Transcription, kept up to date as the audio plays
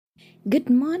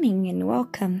Good morning and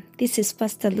welcome. This is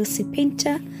Pastor Lucy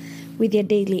Pinter with your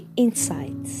daily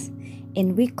insights,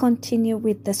 and we continue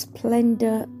with the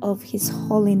Splendor of His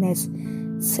Holiness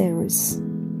series.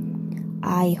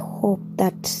 I hope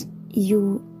that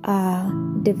you are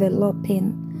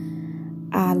developing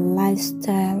a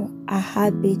lifestyle, a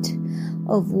habit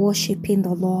of worshiping the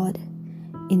Lord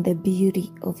in the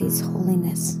beauty of His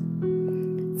holiness.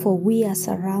 For we are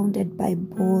surrounded by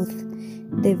both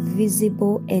the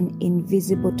visible and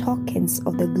invisible tokens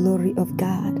of the glory of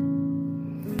God.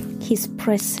 His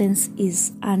presence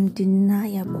is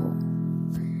undeniable,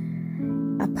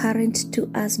 apparent to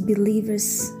us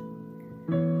believers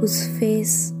whose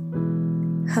faces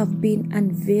have been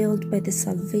unveiled by the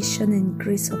salvation and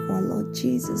grace of our Lord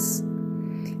Jesus,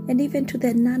 and even to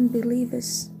the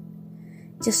non-believers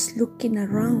just looking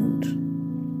around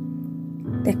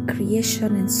the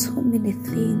creation and so many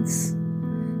things.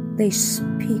 They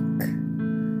speak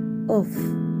of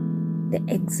the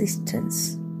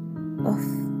existence of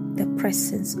the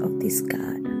presence of this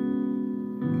God.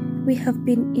 We have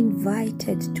been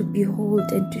invited to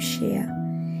behold and to share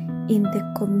in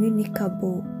the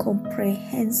communicable,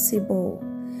 comprehensible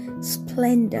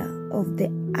splendor of the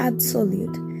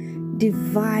absolute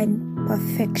divine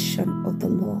perfection of the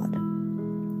Lord.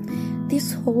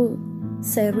 This whole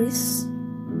series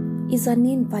is an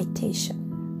invitation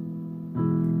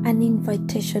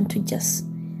to just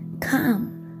come,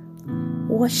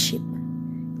 worship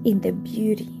in the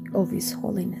beauty of His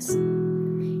holiness.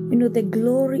 You know, the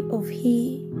glory of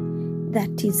He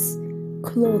that is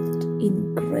clothed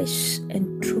in grace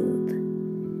and truth.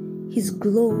 His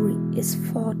glory is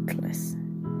faultless.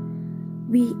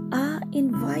 We are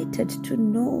invited to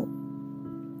know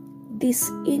this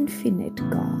infinite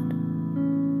God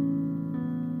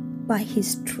by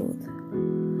His truth.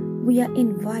 We are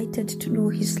invited to know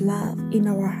His love in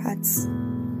our hearts.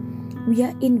 We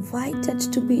are invited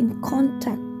to be in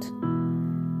contact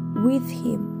with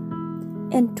Him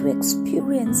and to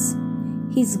experience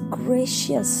His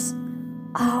gracious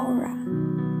aura,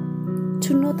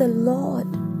 to know the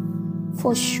Lord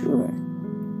for sure.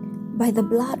 By the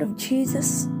blood of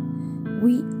Jesus,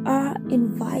 we are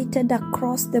invited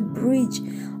across the bridge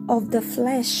of the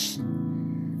flesh,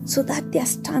 so that there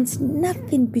stands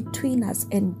nothing between us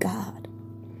and God,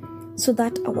 so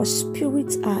that our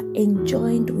spirits are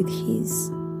enjoined with His,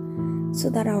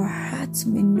 so that our hearts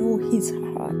may know His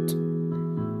heart.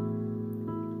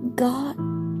 God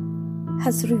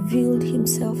has revealed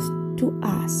Himself to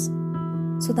us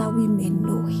so that we may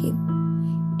know Him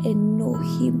and know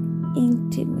Him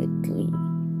intimately.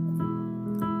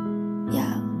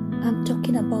 Yeah, I'm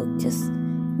talking about just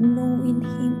knowing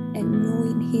Him and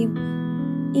knowing Him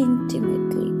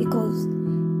intimately, because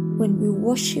when we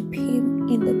worship Him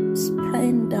in the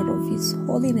splendor of His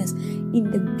holiness,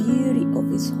 in the beauty of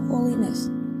His holiness,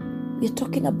 we're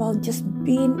talking about just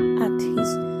being at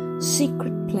His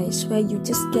secret place where you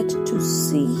just get to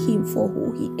see Him for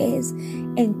who He is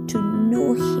and to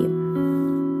know Him,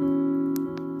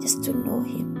 just to know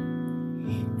Him.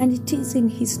 And it is in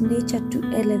His nature to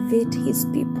elevate His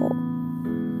people,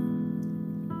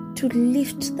 to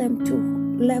lift them to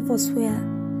levels where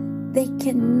they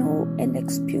can know and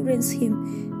experience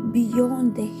Him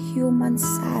beyond the human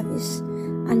service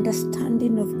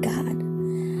understanding of God.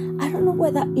 I don't know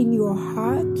whether in your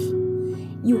heart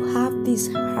you have this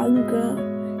hunger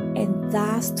and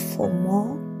thirst for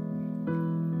more.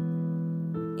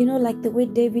 You know, like the way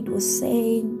David was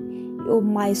saying, "Oh,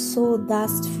 my soul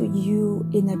thirsts for you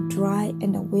in a dry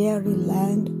and a weary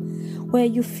land," where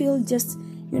you feel just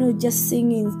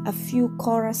singing a few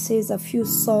choruses, a few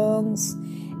songs,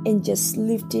 and just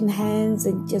lifting hands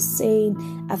and just saying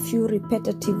a few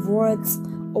repetitive words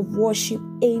of worship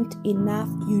ain't enough.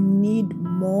 You need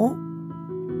more.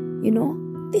 You know,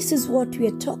 this is what we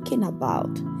are talking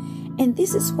about. And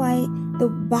this is why the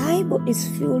Bible is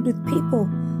filled with people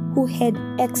who had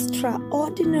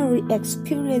extraordinary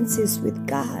experiences with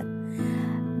God.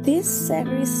 This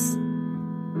series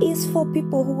is for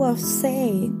people who are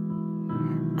saying,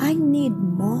 I need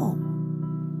more.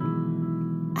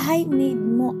 I need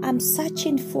more. I'm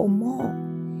searching for more.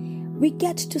 We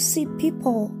get to see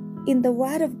people in the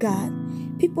Word of God,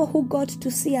 people who got to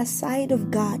see a side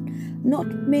of God not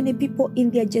many people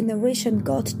in their generation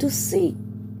got to see.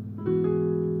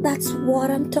 That's what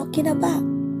I'm talking about.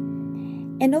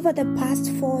 And over the past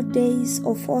 4 days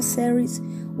or 4 series,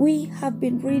 we have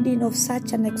been reading of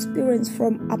such an experience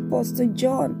from Apostle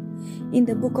John in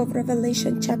the book of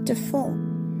Revelation chapter 4.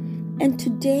 And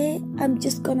today, I'm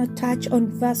just going to touch on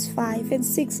verse 5 and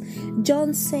 6.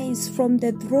 John says, "From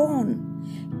the throne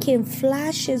came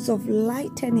flashes of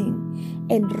lightning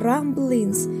and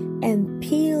rumblings and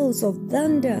peals of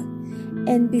thunder,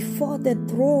 and before the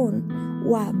throne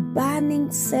were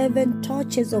burning 7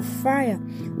 torches of fire,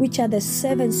 which are the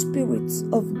 7 spirits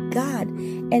of God.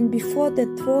 And before the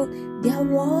throne there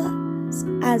was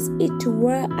as it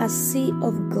were a sea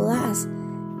of glass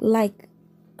like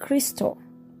crystal.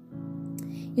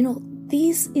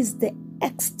 This is the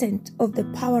extent of the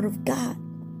power of God.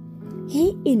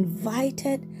 He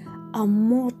invited a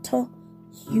mortal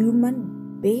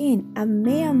human being, a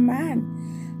mere man,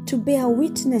 to bear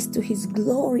witness to his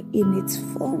glory in its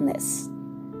fullness.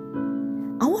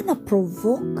 I want to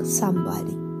provoke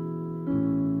somebody.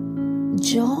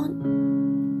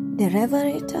 John the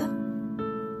Revelator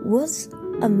was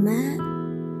a man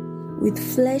with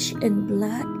flesh and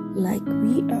blood like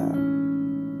we are.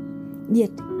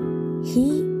 Yet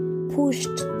he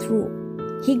pushed through.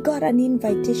 He got an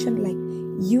invitation like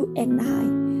you and I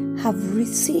have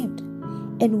received,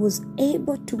 and was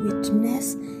able to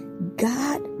witness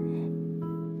God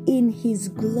in his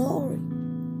glory.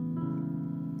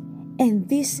 And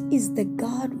this is the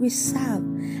God we serve,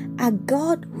 a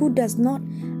God who does not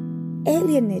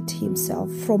alienate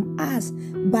himself from us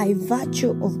by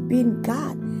virtue of being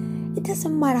God. It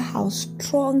doesn't matter how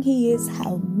strong he is,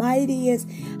 how mighty he is,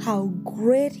 how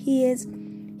great he is.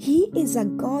 He is a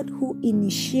God who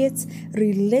initiates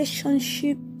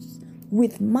relationships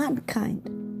with mankind.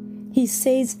 He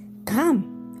says, "Come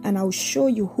and I'll show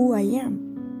you who I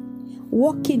am.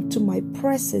 Walk into my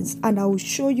presence and I will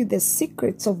show you the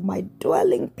secrets of my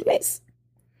dwelling place."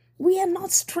 We are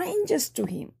not strangers to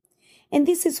him. And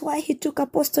this is why he took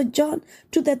Apostle John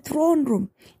to the throne room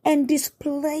and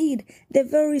displayed the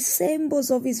very symbols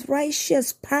of his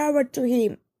righteous power to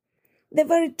him. The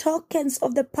very tokens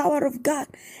of the power of God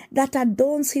that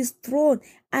adorns his throne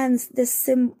and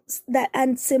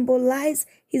symbolize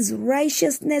his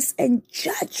righteousness and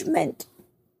judgment.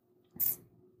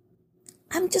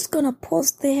 I'm just going to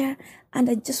pause there, and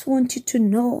I just want you to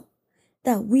know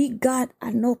that we got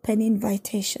an open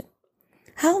invitation.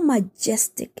 How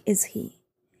majestic is he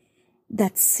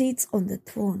that sits on the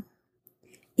throne?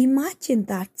 Imagine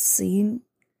that scene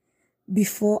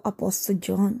before Apostle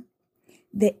John,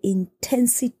 the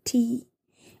intensity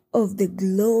of the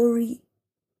glory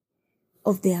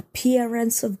of the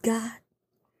appearance of God,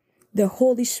 the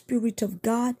Holy Spirit of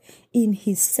God in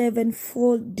his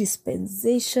sevenfold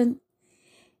dispensation.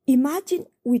 Imagine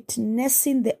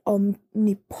witnessing the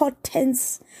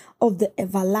omnipotence of the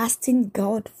everlasting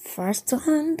God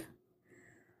firsthand.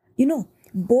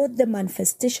 Both the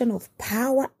manifestation of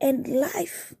power and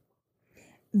life,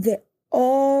 the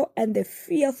awe and the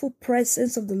fearful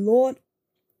presence of the Lord,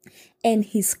 and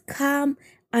his calm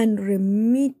and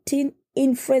remitting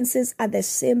influences at the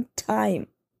same time.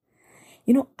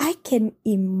 I can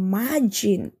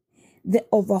imagine the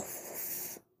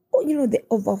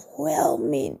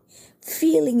overwhelming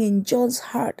feeling in John's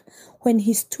heart when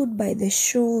he stood by the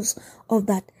shores of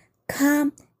that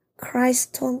calm,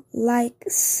 crystal-like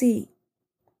sea.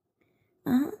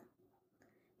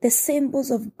 The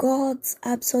symbols of God's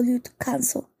absolute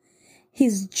counsel,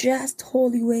 his just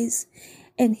holy ways,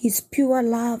 and his pure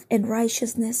love and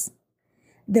righteousness.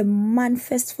 The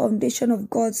manifest foundation of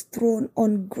God's throne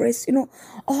on grace.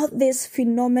 All this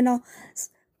phenomenal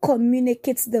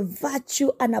communicates the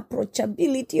virtue and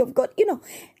approachability of God.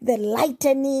 The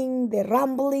lightning, the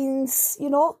rumblings,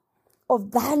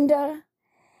 of thunder.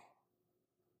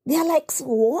 They are like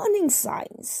warning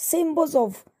signs, symbols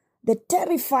of the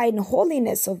terrifying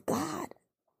holiness of God.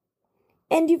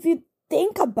 And if you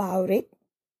think about it,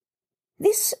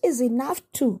 this is enough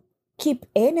to keep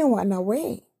anyone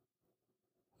away.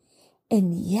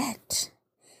 And yet,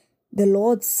 the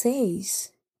Lord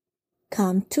says,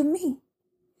 "Come to me.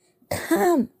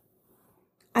 Come,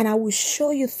 and I will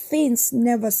show you things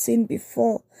never seen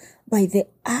before by the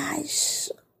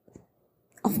eyes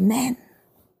of men."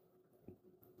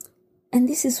 And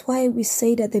this is why we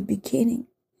said at the beginning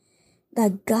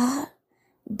that God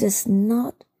does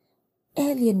not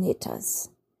alienate us.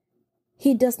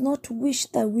 He does not wish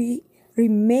that we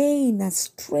remain as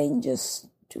strangers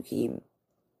to him.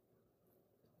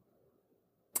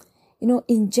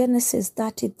 In Genesis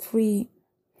 33,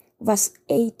 verse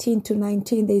 18 to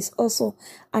 19, there is also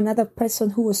another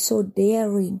person who was so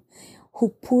daring, who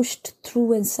pushed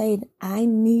through and said, "I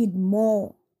need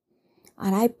more."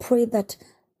 And I pray that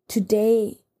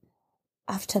today,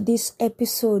 after this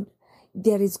episode,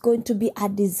 there is going to be a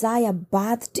desire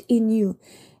birthed in you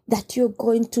that you're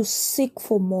going to seek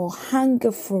for more,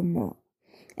 hunger for more.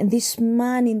 And this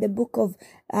man in the book of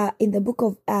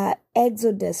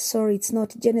Exodus, sorry, it's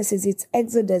not Genesis, it's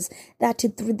Exodus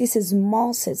 33. This is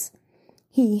Moses.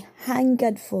 He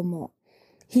hungered for more.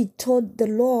 he told the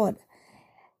Lord,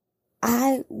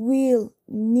 I will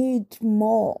need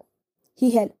more.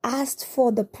 He had asked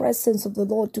for the presence of the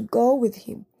Lord to go with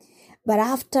him. But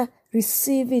after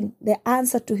receiving the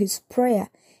answer to his prayer,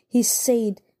 he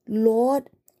said, Lord,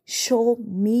 show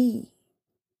me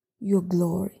your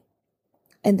glory.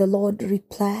 And the Lord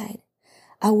replied,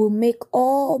 I will make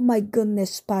all my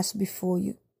goodness pass before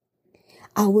you.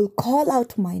 I will call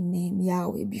out my name,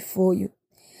 Yahweh, before you.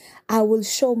 I will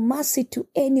show mercy to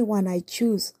anyone I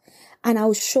choose, and I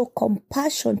will show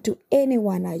compassion to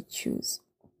anyone I choose.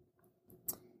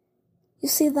 You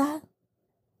see that?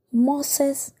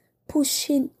 Moses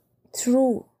pushing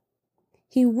through.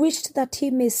 He wished that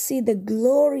he may see the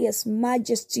glorious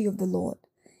majesty of the Lord,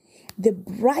 the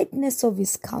brightness of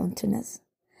his countenance,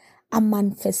 a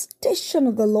manifestation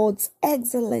of the Lord's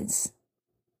excellence.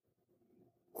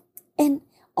 And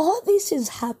all this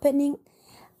is happening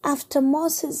after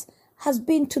Moses has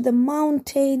been to the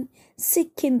mountain,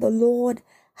 seeking the Lord,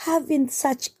 having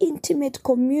such intimate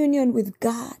communion with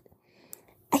God.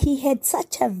 He had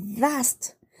such a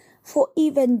vast, for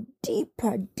even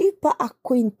deeper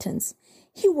acquaintance.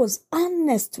 He was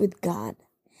honest with God.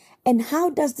 And how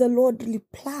does the Lord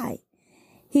reply?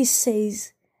 He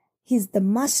says, He's the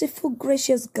merciful,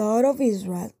 gracious God of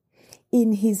Israel.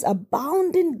 In his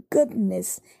abounding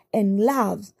goodness and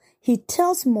love, he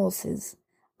tells Moses,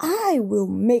 I will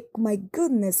make my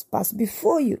goodness pass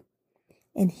before you.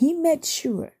 And he made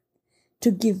sure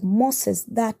to give Moses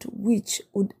that which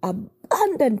would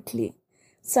abundantly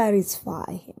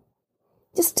satisfy him.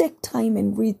 Just take time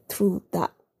and read through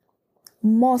that.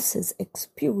 Moses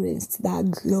experienced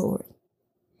that glory.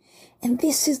 And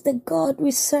this is the God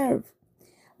we serve.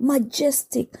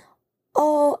 Majestic,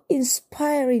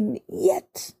 awe-inspiring,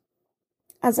 yet,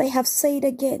 as I have said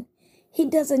again, he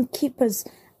doesn't keep us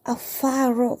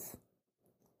afar off.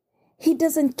 He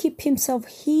doesn't keep himself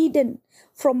hidden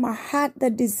from a heart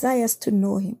that desires to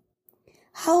know him.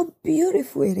 How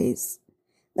beautiful it is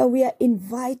that we are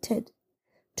invited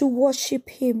to worship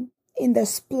him in the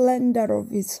splendor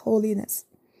of his holiness.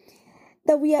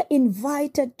 That we are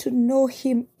invited to know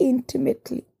him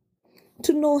intimately,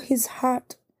 to know his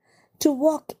heart, to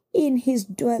walk in his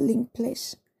dwelling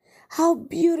place. How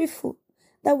beautiful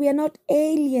that we are not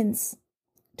aliens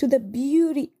to the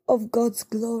beauty of God's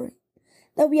glory,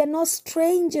 that we are not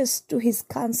strangers to his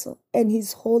counsel and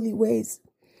his holy ways,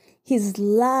 his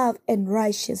love and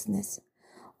righteousness.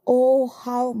 Oh,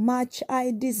 how much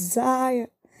I desire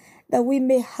that we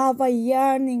may have a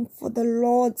yearning for the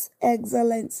Lord's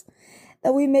excellence,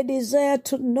 that we may desire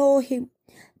to know him,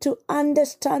 to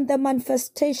understand the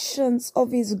manifestations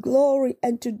of his glory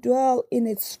and to dwell in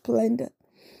its splendor.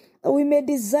 That we may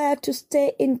desire to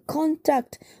stay in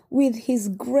contact with his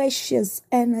gracious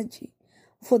energy,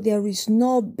 for there is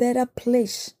no better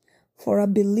place for a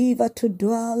believer to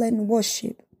dwell and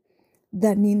worship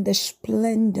than in the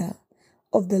splendor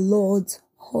of the Lord's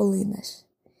holiness.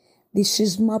 This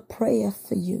is my prayer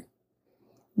for you.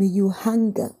 May you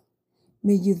hunger,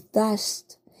 may you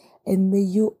thirst, and may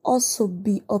you also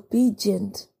be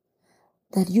obedient,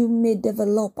 that you may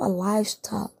develop a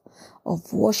lifestyle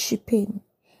of worshiping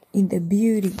in the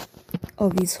beauty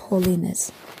of his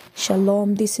holiness.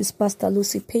 Shalom, this is Pastor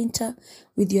Lucy Painter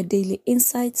with your daily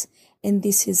insights, and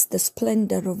this is the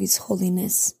splendor of his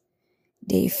holiness,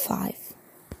 day 5.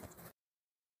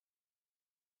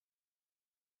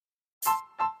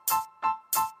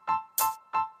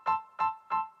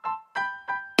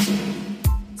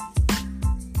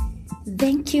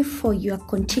 Thank you for your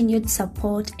continued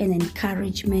support and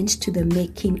encouragement to the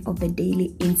making of the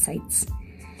Daily Insights,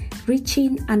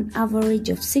 reaching an average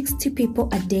of 60 people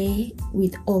a day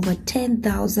with over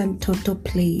 10,000 total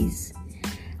plays.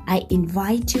 I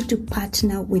invite you to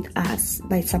partner with us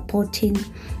by supporting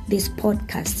this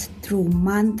podcast through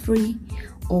monthly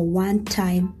or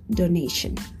one-time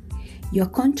donation. Your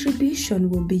contribution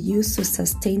will be used to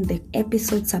sustain the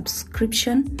episode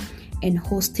subscription and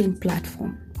hosting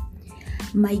platform.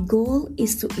 My goal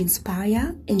is to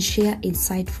inspire and share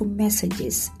insightful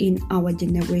messages in our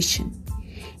generation,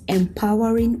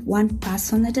 empowering one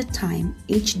person at a time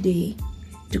each day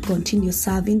to continue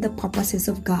serving the purposes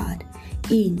of God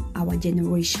in our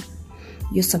generation.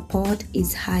 Your support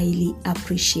is highly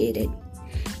appreciated.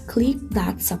 Click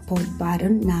that support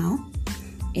button now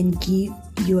and give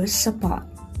your support.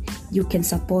 You can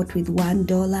support with $1,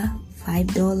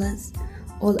 $5,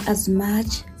 or as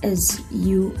much as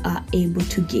you are able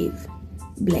to give.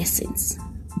 Blessings.